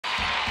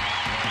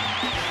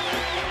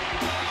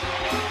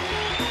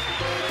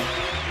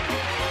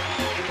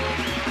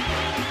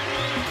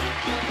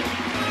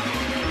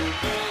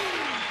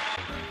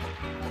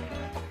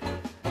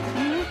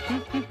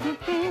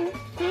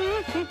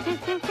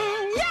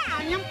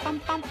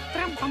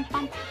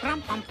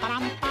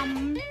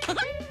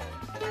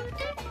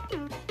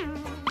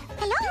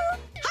Hello?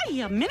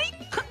 Hiya, Minnie.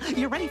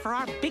 You ready for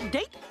our big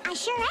date? I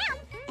sure am.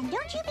 And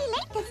don't you be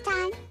late this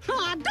time.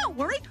 Don't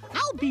worry.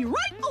 I'll be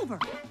right over.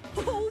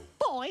 Oh,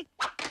 boy.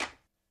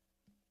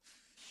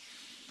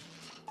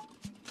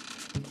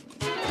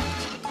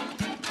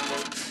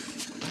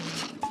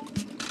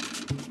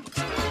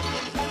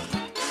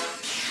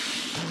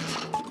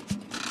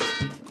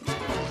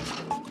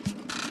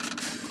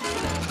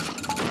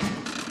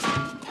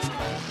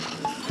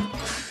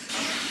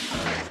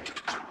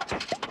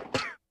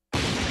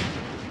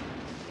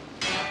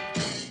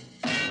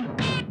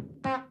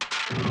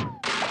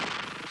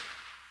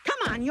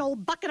 Come on, you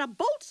old bucket of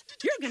bolts.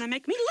 You're gonna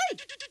make me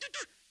late.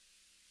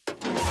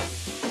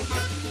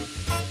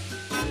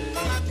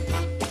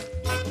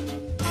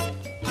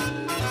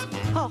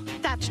 Oh,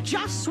 that's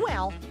just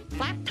swell.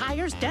 Flat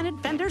tires, dented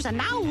fenders, and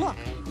now look,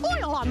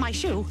 oil on my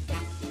shoe.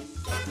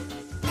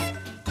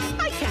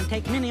 I can't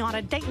take Minnie on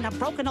a date in a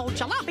broken old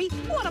jalopy.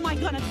 What am I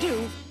gonna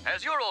do?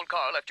 Has your old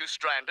car left you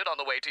stranded on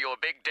the way to your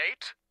big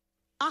date?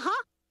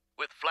 Uh-huh.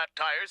 With flat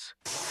tires,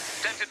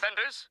 dented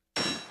fenders,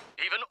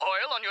 even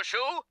oil on your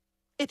shoe?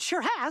 It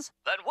sure has.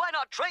 Then why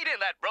not trade in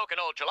that broken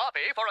old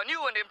jalopy for a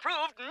new and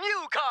improved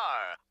new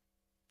car?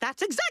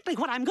 That's exactly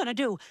what I'm gonna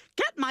do.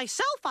 Get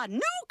myself a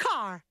new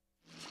car.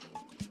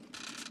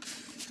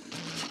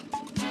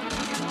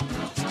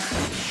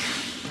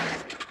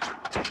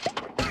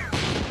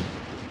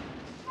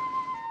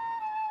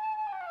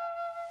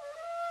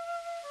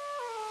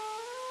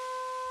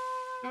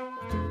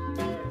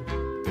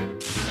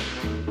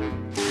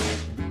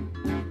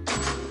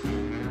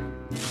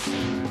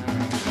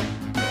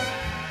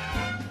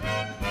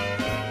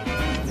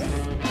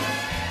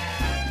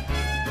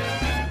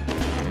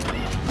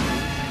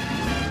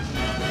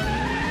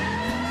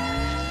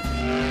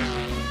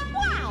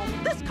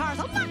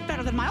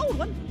 Than my old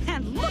one,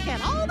 and look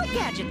at all the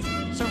gadgets.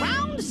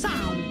 Surround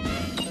sound.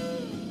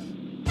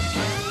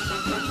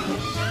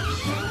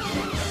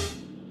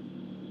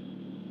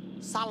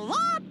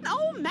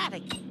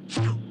 Salon-o-matic.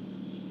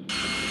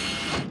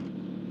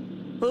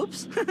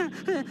 Oops.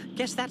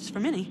 Guess that's for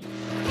Minnie.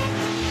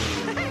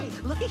 Hey,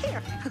 looky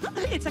here.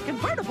 It's a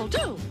convertible,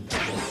 too.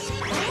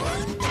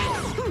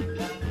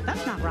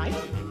 That's not right.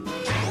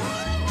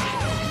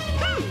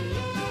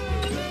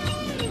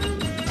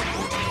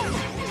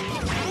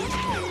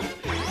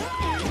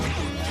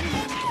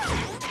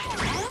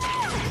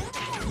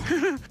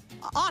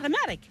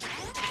 Automatic.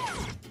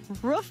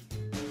 Roof.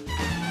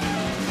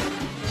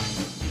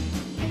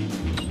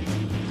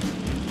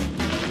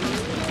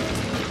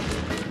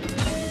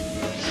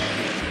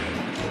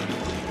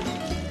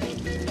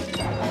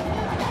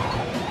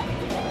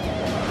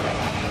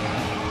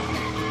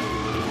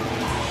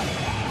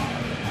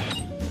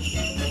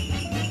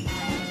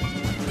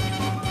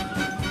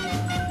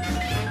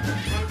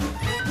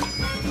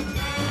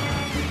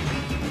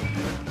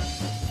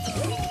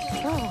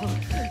 Oh,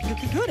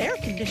 good air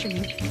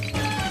conditioning.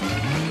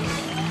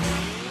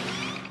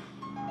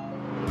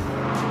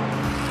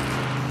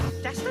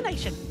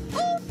 Destination.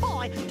 Oh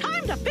boy,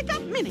 time to pick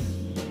up Minnie.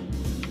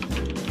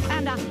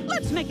 And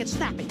let's make it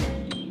snappy.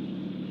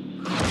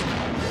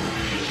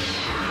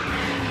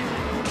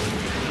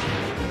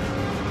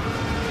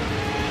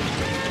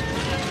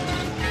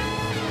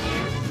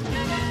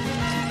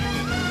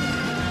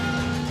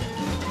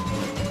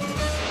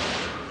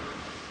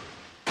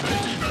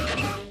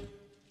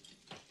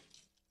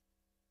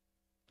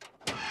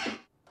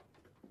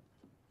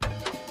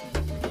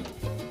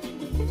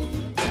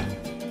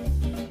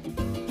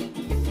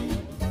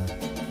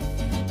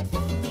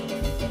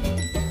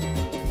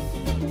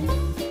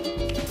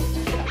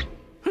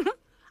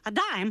 A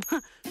dime?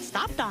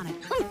 Stopped on it.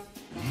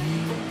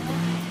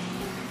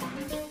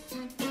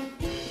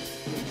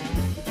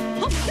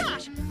 Oh,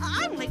 gosh!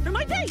 I'm late for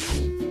my date!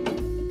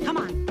 Come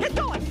on, get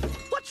going!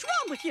 What's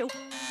wrong with you?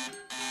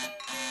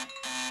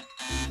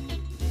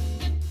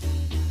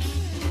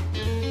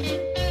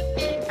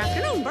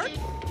 Afternoon, Bert.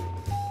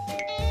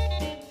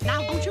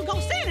 Now, don't you go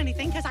saying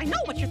anything, because I know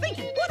what you're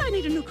thinking. What I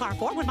need a new car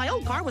for when my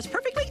old car was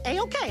perfectly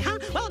A-OK, huh?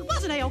 Well, it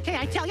wasn't A-OK,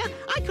 I tell you.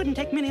 I couldn't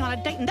take Minnie on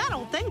a date in that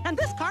old thing, and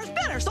this car's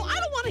better, so I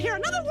don't want to hear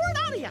another word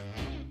out of you.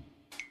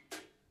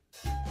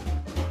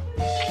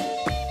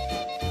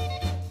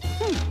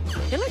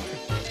 Electric.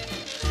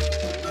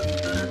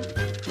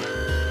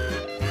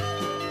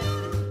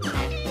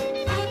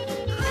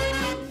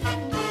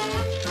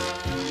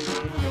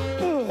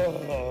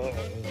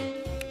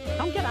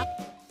 Don't get up.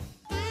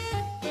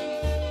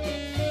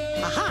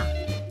 Aha!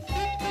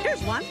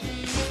 Here's one.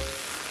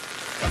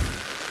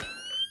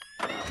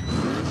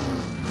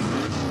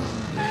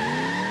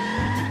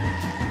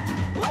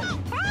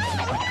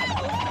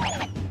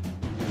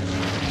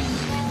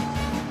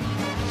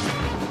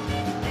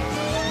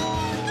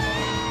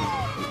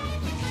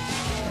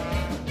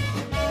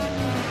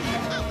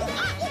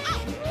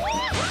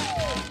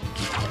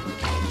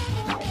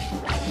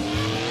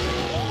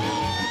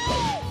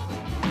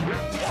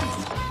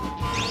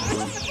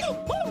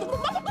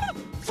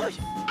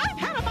 I've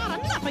had about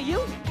enough of you.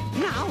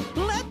 Now,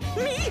 let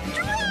me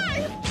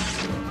drive!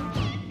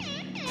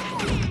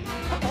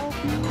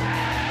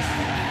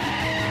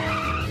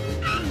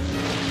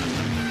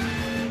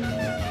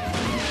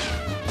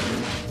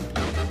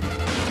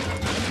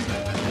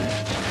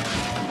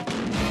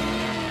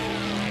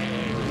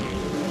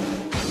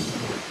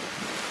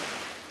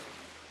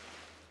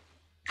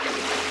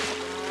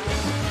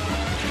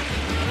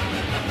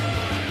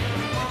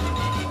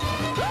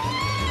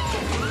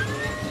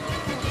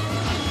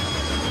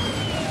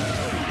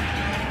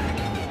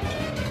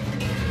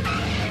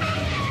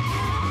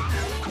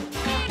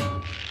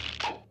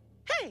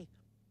 Hey,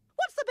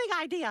 what's the big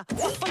idea?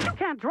 Well, you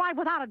can't drive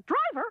without a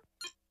driver.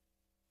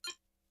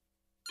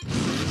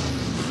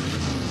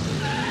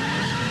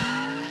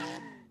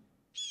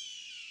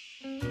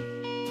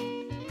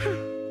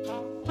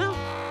 Well,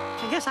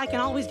 I guess I can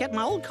always get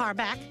my old car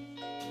back.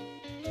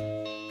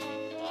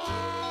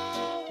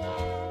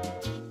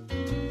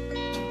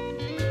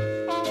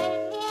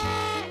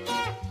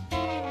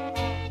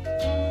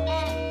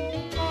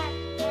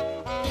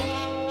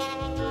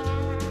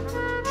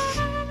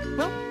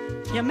 Well,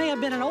 you may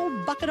have been an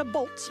old bucket of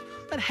bolts,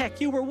 but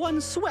heck, you were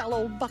one swell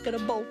old bucket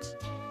of bolts.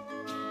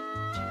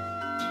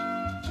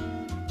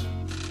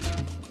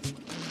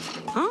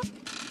 Huh?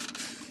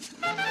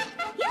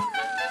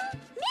 Yoo-hoo!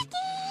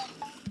 Mickey!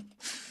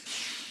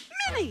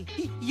 Minnie,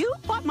 you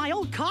bought my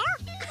old car?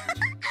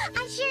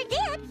 I sure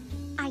did.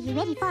 Are you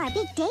ready for a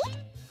big date?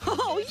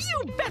 Oh,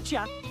 you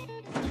betcha!